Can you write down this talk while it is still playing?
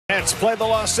Let's play the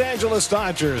Los Angeles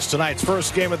Dodgers. Tonight's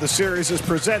first game of the series is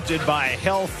presented by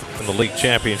Health. In the League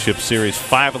Championship Series,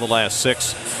 5 of the last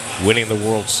 6, winning the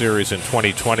World Series in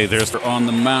 2020. There's on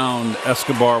the mound.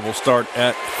 Escobar will start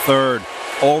at third.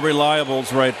 All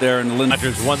reliables right there. And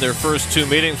Dodgers won their first 2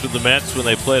 meetings with the Mets when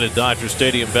they played at Dodger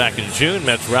Stadium back in June.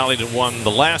 Mets rallied and won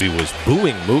the last. He was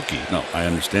booing Mookie. No, I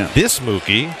understand. This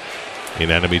Mookie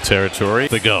in enemy territory.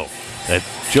 The go. That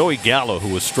Joey Gallo,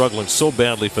 who was struggling so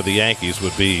badly for the Yankees,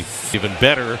 would be even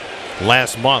better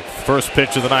last month. First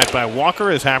pitch of the night by Walker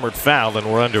is hammered foul, and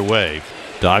we're underway.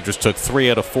 Dodgers took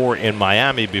 3 out of 4 in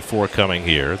Miami before coming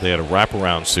here. They had a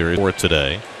wraparound series for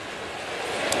today.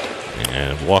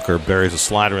 And Walker buries a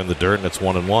slider in the dirt, and it's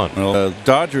 1-1. Well,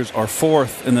 Dodgers are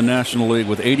 4th in the National League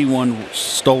with 81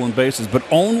 stolen bases, but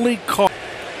only caught.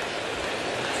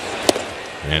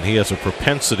 And he has a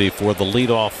propensity for the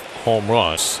leadoff home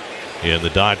runs. And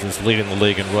the Dodgers leading the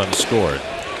league in runs scored.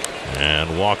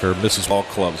 And Walker misses all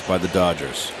clubs by the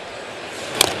Dodgers.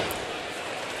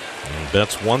 And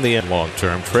Betts won the end long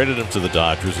term, traded him to the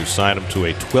Dodgers, who signed him to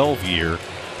a 12-year,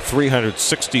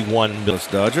 $361 million.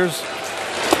 Dodgers.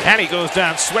 And he goes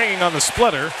down swinging on the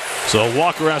splitter. So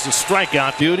Walker has a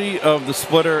strikeout. Beauty of the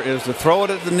splitter is to throw it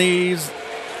at the knees,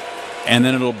 and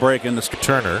then it'll break in the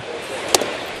Turner.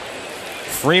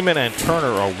 Freeman and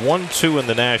Turner are 1-2 in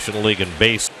the National League in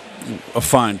base. A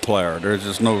fine player. There's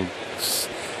just no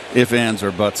ifs, ands,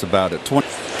 or buts about it.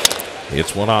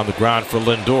 It's one on the ground for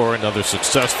Lindor. Another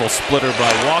successful splitter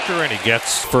by Walker, and he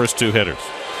gets first 2 hitters.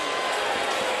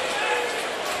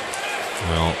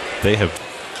 Well, they have.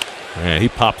 Yeah, he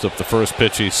pops up the first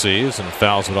pitch he sees and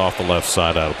fouls it off the left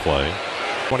side out of play.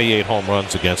 28 home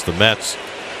runs against the Mets.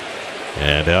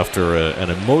 And after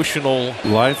an emotional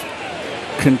life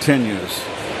continues.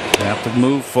 They have to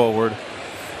move forward.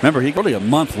 Remember, he only a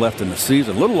month left in the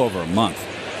season, a little over a month.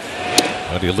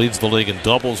 But he leads the league in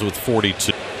doubles with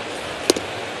 42.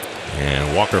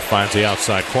 And Walker finds the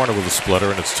outside corner with a splitter,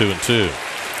 and it's 2-2.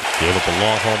 Gave up a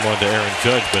long home run to Aaron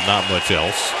Judge, but not much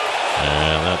else.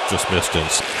 And that just missed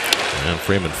inside. And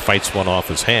Freeman fights one off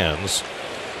his hands.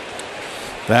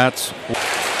 That's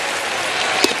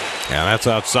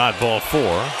outside, ball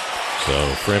 4. So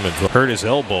Freeman hurt his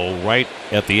elbow right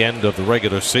at the end of the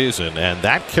regular season, and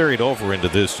that carried over into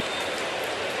this.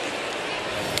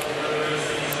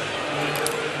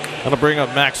 Gonna bring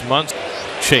up Max Muncy.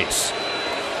 Chase.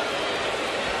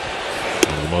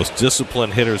 One of the most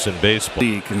disciplined hitters in baseball.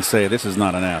 He can say this is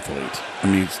not an athlete. I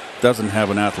mean, he doesn't have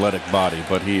an athletic body,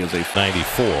 but he is a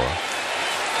 94. And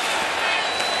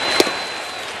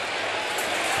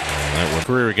that was a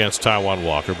career against Taijuan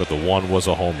Walker, but the 1 was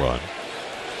a home run.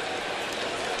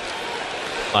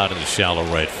 Out in the shallow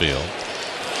right field.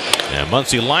 And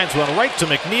Muncy lines one right to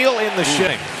McNeil in the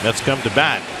shitting. Mets come to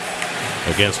bat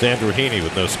against Andrew Heaney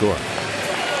with no score.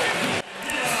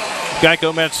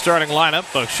 Geico Mets starting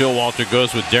lineup. Buck Showalter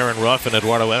goes with Darren Ruff and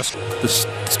Eduardo Escobar. The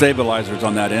stabilizers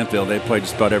on that infield, they play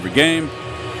just about every game.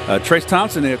 Trace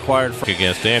Thompson they acquired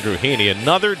against Andrew Heaney.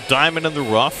 Another diamond in the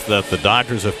rough that the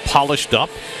Dodgers have polished up.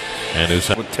 And who's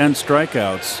with 10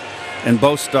 strikeouts in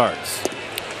both starts.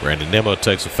 Brandon Nimmo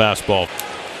takes a fastball.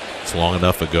 It's long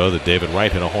enough ago that David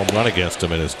Wright hit a home run against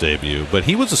him in his debut, but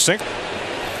he was a sinker.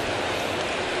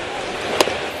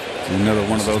 Another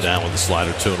one of those. Down with the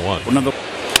slider, 2-1. Another.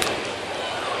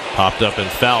 Popped up in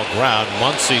foul ground.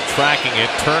 Muncy tracking it.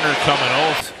 Turner coming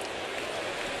over.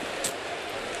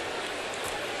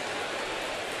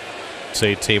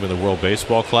 Say team in the World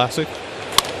Baseball Classic.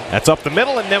 That's up the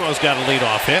middle, and Nimmo's got a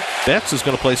leadoff hit. Betts is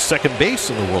going to play second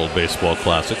base in the World Baseball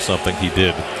Classic, something he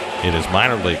did in his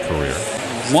minor league career.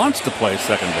 Wants to play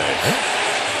second base.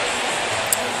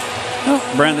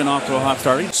 Well, Brandon off to a hot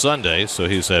start. Sunday, so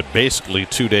he's had basically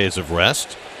 2 days of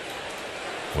rest.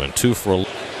 Went 2 for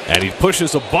 11. And he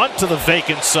pushes a bunt to the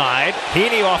vacant side.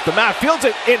 Heaney off the mound, fields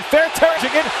it in fair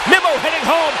territory. Nimmo heading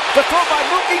home. The throw by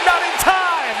Mookie, not in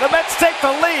time. The Mets take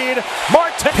the lead.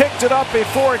 Marte picked it up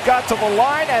before it got to the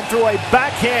line and threw a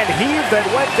backhand heave that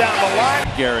went down the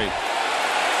line. Gary,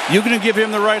 you going to give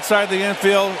him the right side of the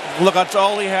infield? Look, that's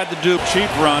all he had to do. Cheap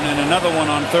run and another one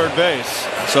on third base.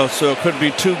 So it could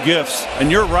be 2 gifts.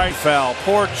 And you're right, foul.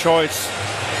 Poor choice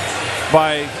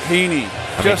by Heaney.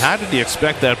 I mean, how did he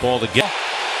expect that ball to get?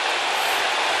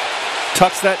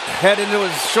 Tucks that head into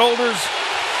his shoulders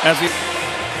as he.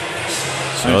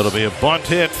 So it'll be a bunt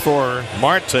hit for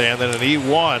Marte and then an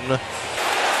E1.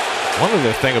 One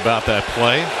other thing about that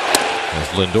play, as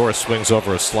Lindor swings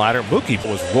over a slider, Mookie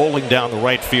was rolling down the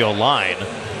right field line,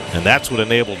 and that's what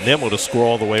enabled Nimmo to score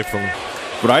all the way from.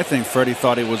 But I think Freddie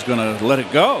thought he was going to let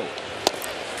it go.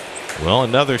 Well,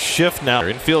 another shift now.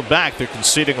 Infield back, they're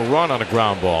conceding a run on a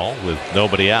ground ball with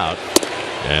nobody out.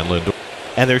 And Lindor.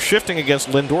 And they're shifting against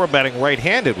Lindor batting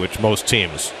right-handed, which most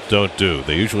teams don't do.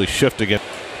 They usually shift against.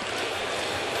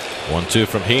 1-2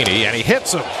 from Heaney, and he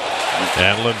hits him.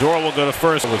 And Lindor will go to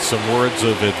first with some words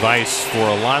of advice for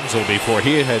Alonso before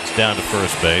he heads down to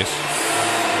first base.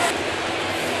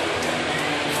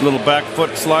 Little back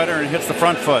foot slider and hits the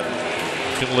front foot.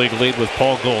 League lead with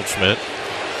Paul Goldschmidt.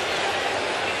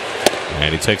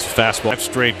 And he takes a fastball 5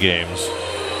 straight games.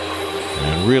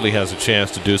 And really has a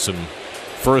chance to do some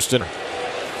first inning.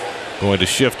 Going to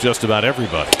shift just about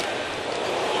everybody.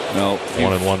 No.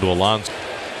 1-1 to Alonso.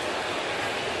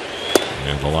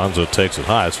 And Alonso takes it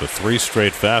high. It's for 3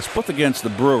 straight fastballs. Both against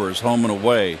the Brewers, home and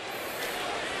away.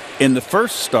 In the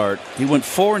first start, he went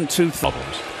 4-2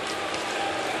 problems.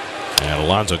 And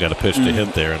Alonso got a pitch to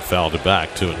hit there and fouled it back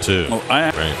 2-2. Oh,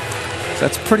 right.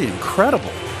 That's pretty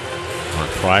incredible. Mark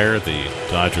Pryor, the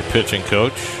Dodger pitching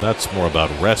coach. That's more about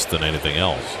rest than anything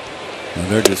else.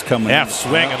 And they're just coming half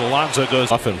swing, and Alonso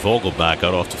goes off, and Vogelbach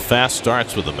got off to fast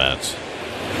starts with the Mets.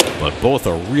 But both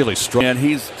are really strong. And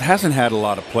he hasn't had a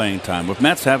lot of playing time. With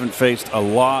Mets haven't faced a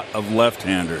lot of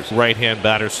left-handers. Right-hand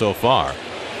batter so far.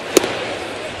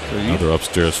 Another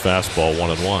upstairs fastball,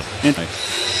 1-1. And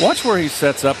watch where he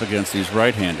sets up against these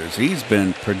right-handers. He's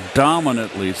been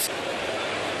predominantly. So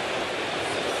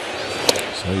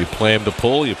you play him to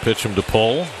pull, you pitch him to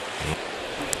pull.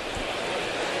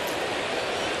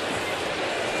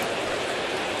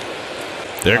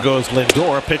 There goes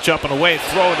Lindor, pitch up and away,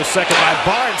 throw to second by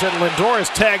Barnes, and Lindor is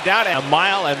tagged out a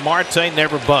mile, and Marte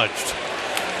never budged.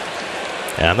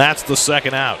 And that's the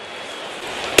second out.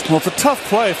 Well, it's a tough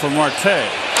play for Marte.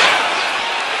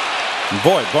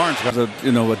 Boy, Barnes got a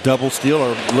double steal,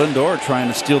 or Lindor trying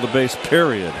to steal the base.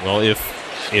 Period. Well,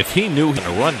 if he knew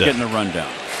getting a rundown,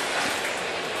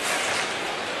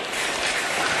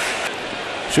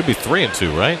 should be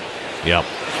 3-2, right? Yep.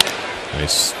 And he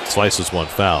slices one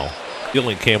foul.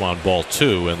 Fielding came on ball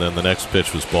 2, and then the next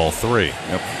pitch was ball 3.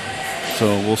 Yep. So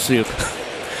we'll see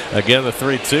if again the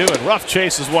 3-2, and Ruff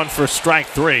chases one for strike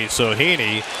 3. So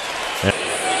Heaney.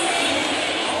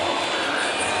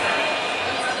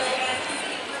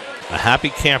 A happy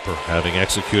camper, having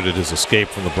executed his escape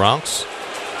from the Bronx.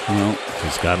 Well,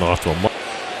 he's gotten off to a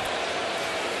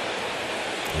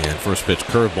and first pitch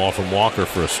curveball from Walker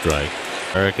for a strike.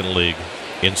 American League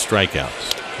in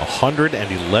strikeouts.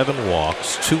 111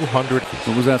 walks, 200.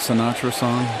 What was that Sinatra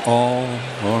song? All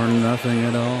or nothing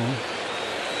at all.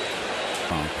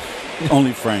 Oh.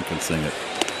 Only Frank can sing it.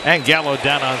 And Gallo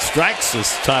down on strikes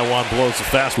as Taiwan blows the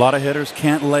fast. A lot of hitters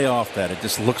can't lay off that. It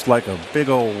just looks like a big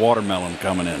old watermelon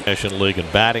coming in. National League in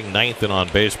batting, 9th in on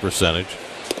base percentage.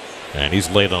 And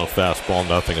he's late on a fastball,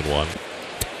 0-1.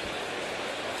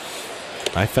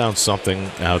 I found something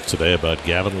out today about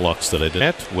Gavin Lux that I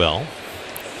didn't. Well,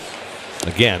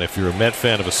 again, if you're a Met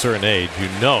fan of a certain age, you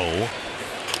know,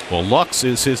 well, Lux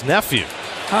is his nephew.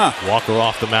 Walker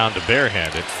off the mound to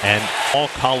barehanded, and all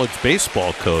college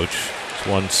baseball coach.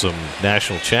 Won some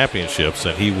national championships,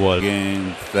 and he was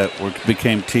games that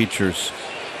became teachers,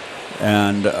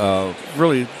 and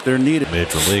really they're needed.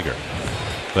 Major leaguer.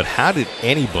 But how did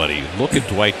anybody look at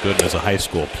Dwight Gooden as a high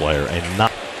school player and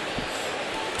not?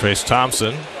 Trace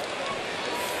Thompson,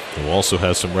 who also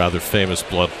has some rather famous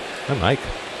blood. And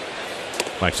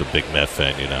Mike's a big Met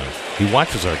fan, you know. He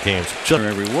watches our games. Just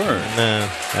every word. Nah,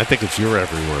 I think it's your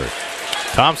every word.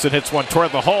 Thompson hits one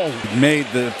toward the hole.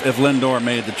 If Lindor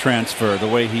made the transfer the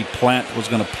way he was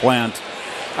going to plant,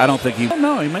 I don't think he.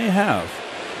 No, he may have.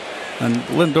 And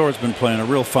Lindor's been playing a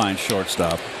real fine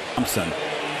shortstop. Thompson,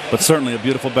 but certainly a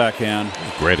beautiful backhand.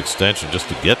 Great extension just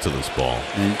to get to this ball.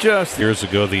 And just years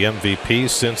ago, the MVP.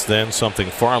 Since then, something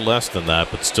far less than that,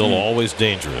 but still always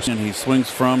dangerous. And he swings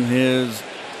from his,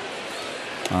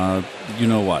 you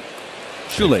know what,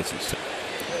 shoelaces.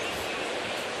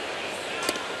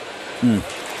 And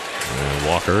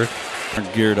Walker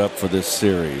are geared up for this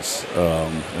series.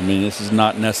 I mean, this is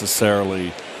not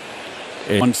necessarily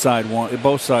both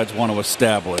sides want to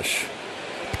establish,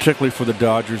 particularly for the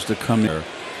Dodgers to come here,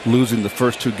 losing the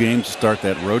first 2 games to start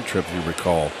that road trip, if you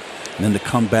recall, and then to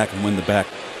come back and win the back.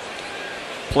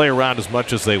 Play around as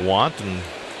much as they want and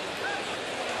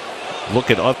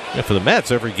look at for the Mets.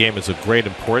 Every game is of great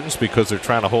importance because they're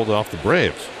trying to hold off the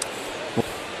Braves.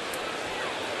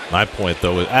 My point,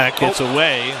 though, is that gets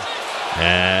away,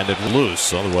 and it was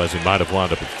loose. Otherwise, he might have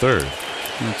wound up at third.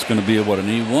 It's going to be an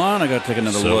E1. I got to take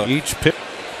another look. Each pitch.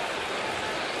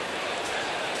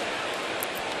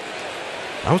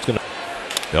 I was going to.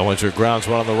 Bellinger grounds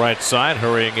one on the right side.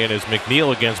 Hurrying in is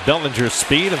McNeil against Bellinger's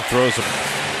speed and throws him.